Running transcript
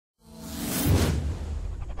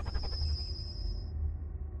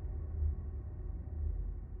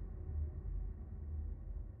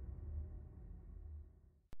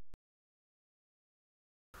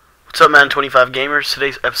What's up, Madden 25 gamers?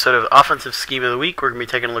 Today's episode of Offensive Scheme of the Week, we're going to be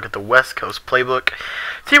taking a look at the West Coast playbook.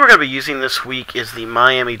 The team we're going to be using this week is the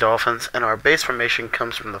Miami Dolphins, and our base formation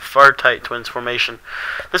comes from the far tight twins formation.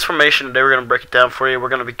 This formation, today we're going to break it down for you. We're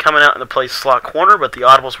going to be coming out in the play slot corner, but the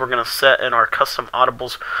audibles we're going to set in our custom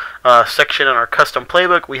audibles section in our custom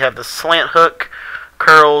playbook. We have the slant hook,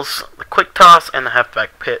 curls, the quick toss, and the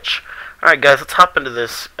halfback pitch. Alright guys, let's hop into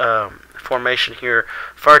this formation here.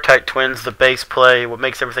 Far tight twins, the base play, what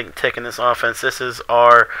makes everything tick in this offense. This is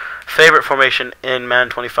our favorite formation in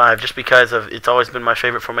Madden 25 just because of it's always been my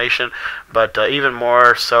favorite formation, but even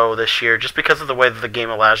more so this year just because of the way that the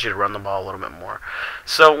game allows you to run the ball a little bit more.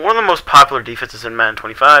 So one of the most popular defenses in Madden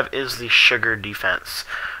 25 is the sugar defense.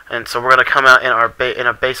 And so we're going to come out in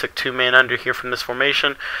a basic two-man under here from this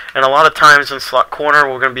formation. And a lot of times in slot corner,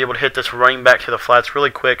 we're going to be able to hit this running back to the flats really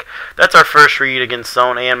quick. That's our first read against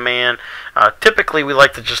zone and man. Typically, we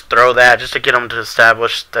like to just throw that just to get them to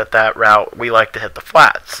establish that route. We like to hit the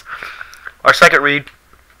flats. Our second read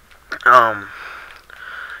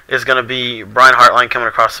is going to be Brian Hartline coming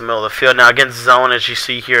across the middle of the field. Now, against zone, as you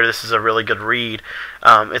see here, this is a really good read.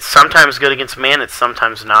 It's sometimes good against man. It's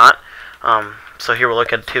sometimes not. So here we'll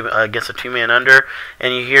look at against a two-man under,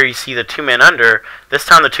 and you see the two-man under. This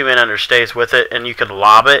time the two-man under stays with it, and you could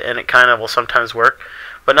lob it, and it kind of will sometimes work,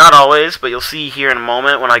 but not always. But you'll see here in a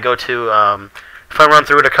moment when I go to, if I run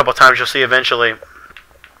through it a couple times, you'll see eventually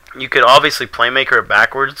you could obviously playmaker it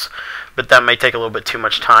backwards, but that may take a little bit too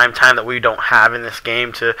much time that we don't have in this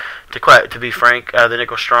game to be frank, the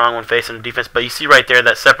nickel strong when facing the defense. But you see right there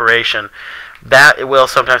that separation. That it will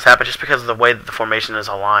sometimes happen just because of the way that the formation is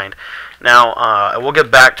aligned. Now, we'll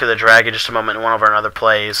get back to the drag in just a moment in one of our other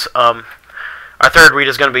plays. Our third read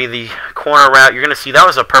is going to be the corner route. You're going to see that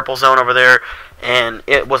was a purple zone over there, and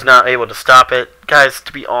it was not able to stop it. Guys,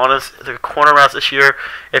 to be honest, the corner routes this year,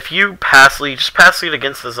 if you pass lead, just pass lead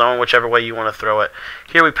against the zone, whichever way you want to throw it.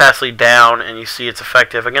 Here we pass lead down, and you see it's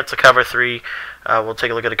effective. Against the cover 3, we'll take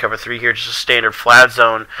a look at the cover 3 here, just a standard flat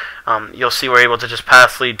zone. You'll see we're able to just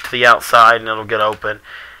pass lead to the outside, and it'll get open.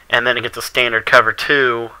 And then against the standard cover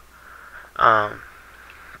 2,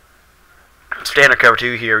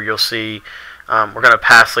 here, you'll see we're going to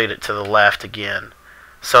pass lead it to the left again.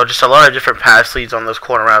 So just a lot of different pass leads on those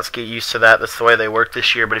corner routes. Get used to that. That's the way they work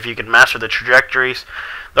this year. But if you can master the trajectories,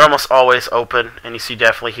 they're almost always open. And you see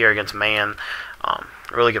definitely here against man,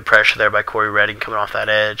 really good pressure there by Corey Redding coming off that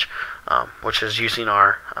edge, which is using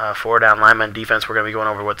our four-down lineman defense. We're going to be going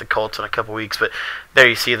over with the Colts in a couple weeks. But there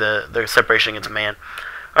you see the separation against man.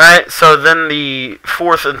 All right, so then the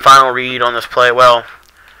fourth and final read on this play. Well,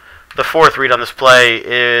 the fourth read on this play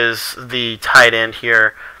is the tight end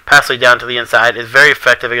here. Pass lead down to the inside is very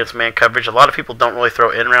effective against man coverage. A lot of people don't really throw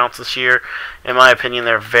in routes this year. In my opinion,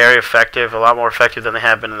 they're very effective, a lot more effective than they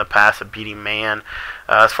have been in the past at beating man.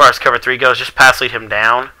 As far as cover 3 goes, just pass lead him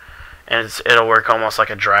down, and it'll work almost like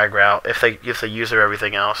a drag route if they use it or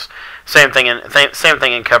everything else. Same thing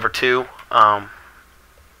in cover 2.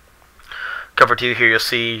 Cover 2 here, you'll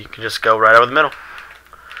see you can just go right over the middle,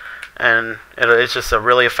 and it's just a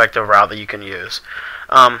really effective route that you can use.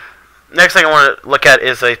 Next thing I want to look at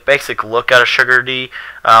is a basic look at a sugar D.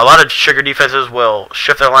 A lot of sugar defenses will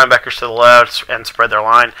shift their linebackers to the left and spread their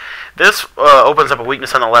line. This opens up a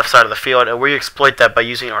weakness on the left side of the field, and we exploit that by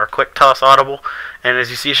using our quick toss audible. And as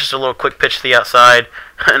you see, it's just a little quick pitch to the outside,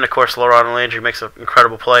 and of course, Laron Landry makes an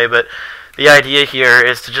incredible play. But the idea here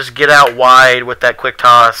is to just get out wide with that quick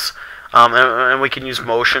toss, and we can use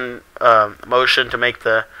motion to make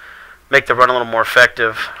the run a little more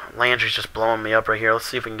effective. Landry's just blowing me up right here. Let's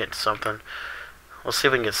see if we can get something. We'll see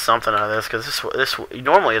if we can get something out of this, because this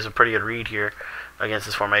normally is a pretty good read here against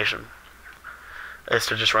this formation. Is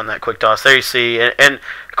to just run that quick toss. There you see, and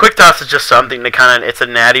quick toss is just something to it's a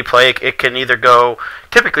natty play. It can either go,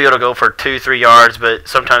 typically it'll go for 2-3 yards, but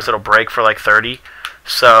sometimes it'll break for like 30.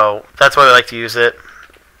 So that's why we like to use it.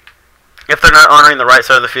 If they're not honoring the right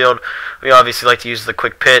side of the field, we obviously like to use the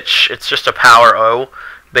quick pitch. It's just a power O.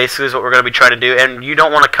 Basically is what we're going to be trying to do, and you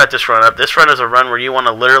don't want to cut this run up. This run is a run where you want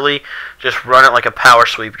to literally just run it like a power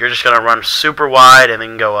sweep. You're just going to run super wide and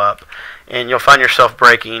then go up, and you'll find yourself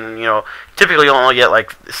breaking. Typically you'll only get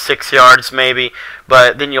like 6 yards maybe,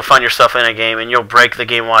 but then you'll find yourself in a game and you'll break the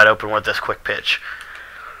game wide open with this quick pitch.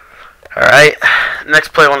 All right,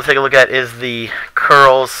 next play I want to take a look at is the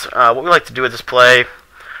curls. What we like to do with this play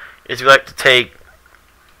is we like to take.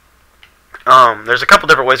 There's a couple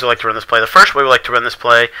different ways we like to run this play. The first way we like to run this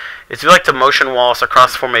play is we like to motion Wallace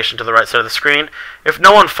across the formation to the right side of the screen. If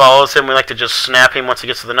no one follows him, we like to just snap him once he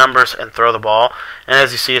gets to the numbers and throw the ball. And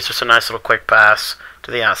as you see, it's just a nice little quick pass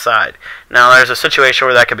to the outside. Now there's a situation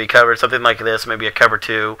where that could be covered, something like this, maybe a cover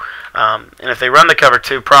 2, and if they run the cover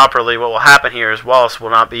 2 properly, what will happen here is Wallace will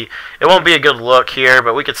not be, it won't be a good look here,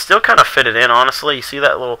 but we could still kind of fit it in, honestly. You see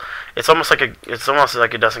that little, it's almost like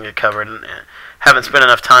it doesn't get covered, and haven't spent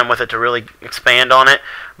enough time with it to really expand on it,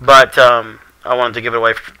 but I wanted to give it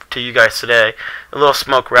away to you guys today. A little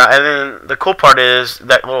smoke route, and then the cool part is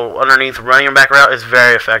that little underneath running back route is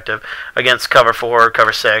very effective against cover 4,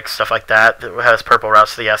 cover 6, stuff like that. That has purple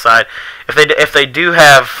routes to the outside. If they do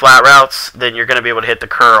have flat routes, then you're going to be able to hit the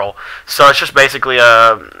curl. So it's just basically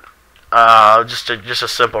just a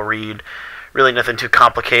simple read. Really nothing too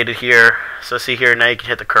complicated here. So see here, now you can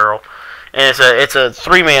hit the curl, and it's a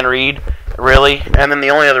 3-man read really. And then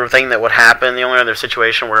the only other thing that would happen, the only other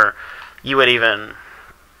situation where you would even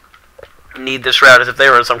need this route is if they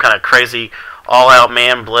were in some kind of crazy all-out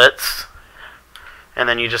man blitz, and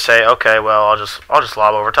then you just say, okay, well, I'll just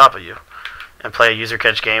lob over top of you and play a user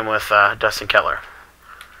catch game with Dustin Kettler.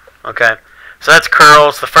 Okay, so that's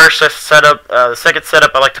curls. The first setup. The second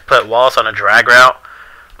setup, I like to put Wallace on a drag route.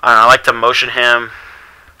 I like to motion him.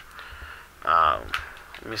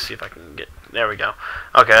 Let me see if I can get. There we go.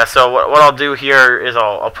 Okay, so what I'll do here is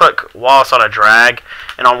I'll put Wallace on a drag,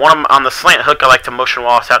 and on the slant hook I like to motion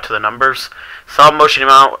Wallace out to the numbers. So I'll motion him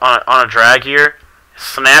out on a drag here.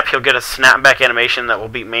 Snap, he'll get a snapback animation that will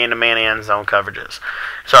beat man-to-man and zone coverages.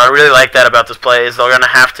 So I really like that about this play is they're going to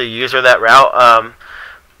have to use that route,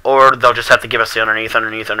 or they'll just have to give us the underneath,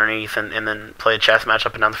 and then play a chess match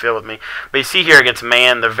up and down the field with me. But you see here against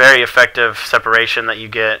man, the very effective separation that you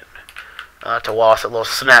get to Wallace, a little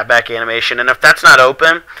snapback animation. And if that's not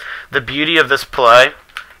open, the beauty of this play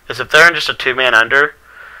is if they're in just a 2-man under,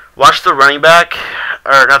 watch the running back,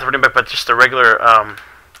 or not the running back, but just the regular,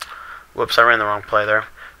 whoops, I ran the wrong play there.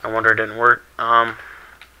 I wonder it didn't work. Here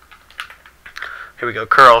we go,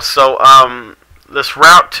 curl. So this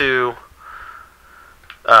route to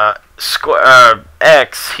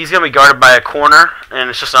X, he's going to be guarded by a corner, and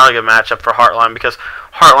it's just not a good matchup for Heartline because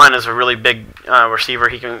Heartline is a really big receiver.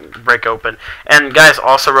 He can break open. And guys,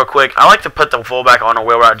 also real quick, I like to put the fullback on a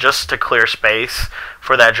wheel route just to clear space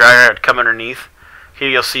for that drag route to come underneath. Here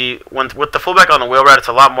you'll see, with the fullback on the wheel route, it's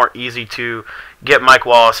a lot more easy to get Mike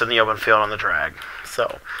Wallace in the open field on the drag.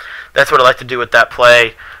 So that's what I like to do with that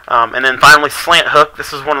play. And then finally, slant hook.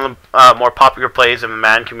 This is one of the more popular plays in the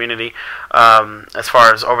Madden community as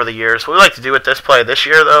far as over the years. What we like to do with this play this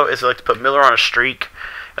year, though, is we like to put Miller on a streak.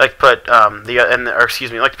 I like to put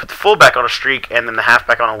like to put the fullback on a streak and then the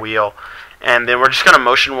halfback on a wheel. And then we're just going to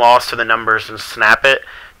motion Wallace to the numbers and snap it.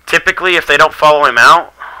 Typically, if they don't follow him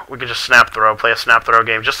out, we can just snap throw, play a snap throw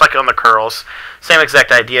game, just like on the curls. Same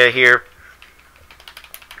exact idea here.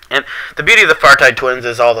 And the beauty of the Fartide Twins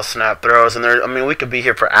is all the snap throws, and I mean, we could be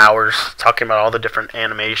here for hours talking about all the different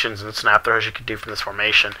animations and snap throws you could do from this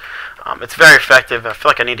formation. It's very effective. I feel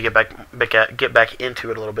like I need to get back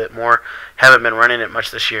into it a little bit more. Haven't been running it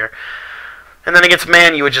much this year. And then against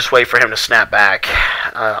man, you would just wait for him to snap back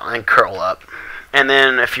and curl up. And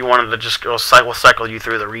then if you wanted to just we'll cycle you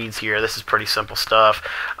through the reads here. This is pretty simple stuff.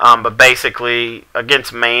 But basically,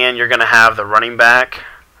 against man, you're going to have the running back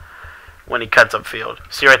when he cuts upfield.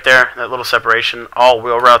 See right there, that little separation. All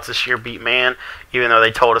wheel routes this year beat man, even though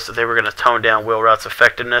they told us that they were going to tone down wheel routes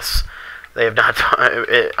effectiveness. They have not.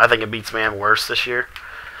 I think it beats man worse this year.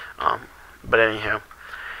 But anyhow,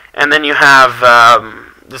 and then you have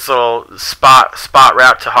this little spot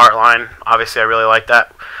route to Heartline. Obviously, I really like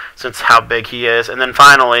that since how big he is. And then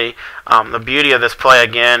finally, the beauty of this play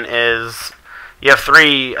again is you have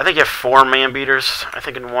I think you have 4 man beaters. I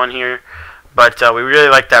think in one here. But we really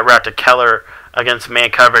like that route to Keller against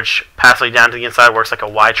man coverage. Passing down to the inside works like a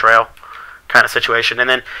Y trail kind of situation. And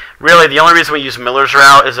then really the only reason we use Miller's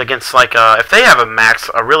route is against like if they have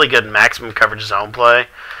a really good maximum coverage zone play.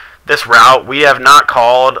 This route, we have not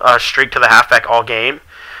called a streak to the halfback all game.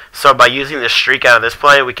 So by using this streak out of this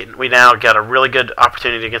play, we now get a really good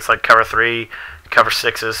opportunity against like cover 3, cover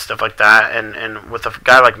 6s, stuff like that. And with a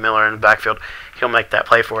guy like Miller in the backfield, he'll make that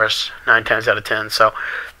play for us 9 times out of 10. So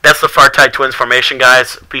that's the Fartide Twins formation,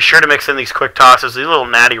 guys. Be sure to mix in these quick tosses, these little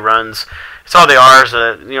natty runs. It's all they are is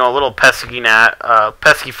a little pesky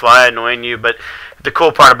fly annoying you. But the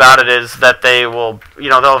cool part about it is that they will,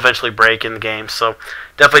 they'll eventually break in the game. So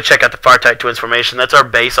definitely check out the Fartide Twins formation. That's our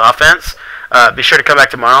base offense. Be sure to come back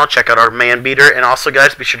tomorrow, check out our man beater, and also,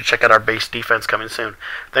 guys, be sure to check out our base defense coming soon.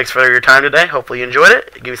 Thanks for your time today. Hopefully you enjoyed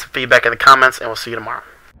it. Give me some feedback in the comments, and we'll see you tomorrow.